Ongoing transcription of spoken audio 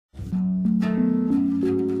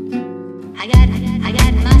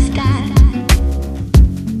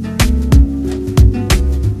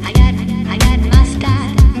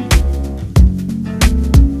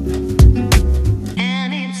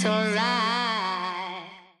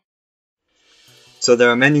So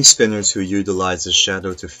there are many spinners who utilize the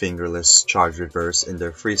shadow to fingerless charge reverse in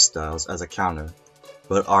their freestyles as a counter,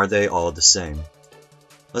 but are they all the same?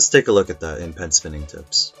 Let's take a look at that in pen spinning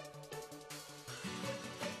tips.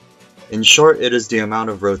 In short, it is the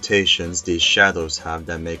amount of rotations these shadows have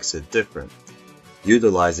that makes it different.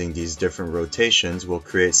 Utilizing these different rotations will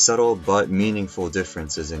create subtle but meaningful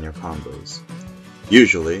differences in your combos.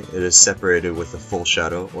 Usually, it is separated with a full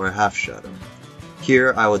shadow or a half shadow.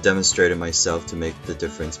 Here, I will demonstrate it myself to make the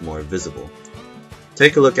difference more visible.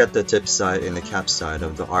 Take a look at the tip side and the cap side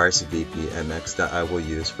of the RSVP MX that I will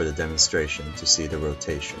use for the demonstration to see the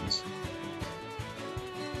rotations.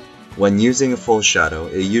 When using a full shadow,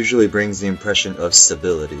 it usually brings the impression of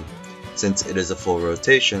stability. Since it is a full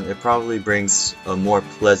rotation, it probably brings a more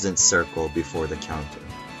pleasant circle before the counter.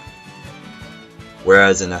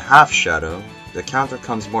 Whereas in a half shadow, the counter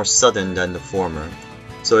comes more sudden than the former,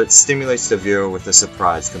 so it stimulates the viewer with a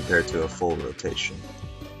surprise compared to a full rotation.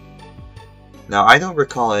 Now, I don't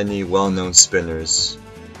recall any well-known spinners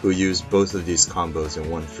who use both of these combos in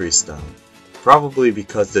one freestyle, probably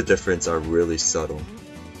because the differences are really subtle.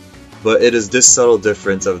 But it is this subtle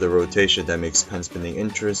difference of the rotation that makes pen spinning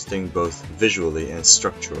interesting both visually and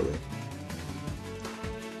structurally.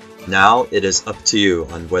 Now, it is up to you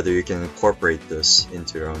on whether you can incorporate this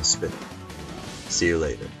into your own spinning. See you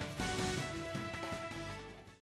later.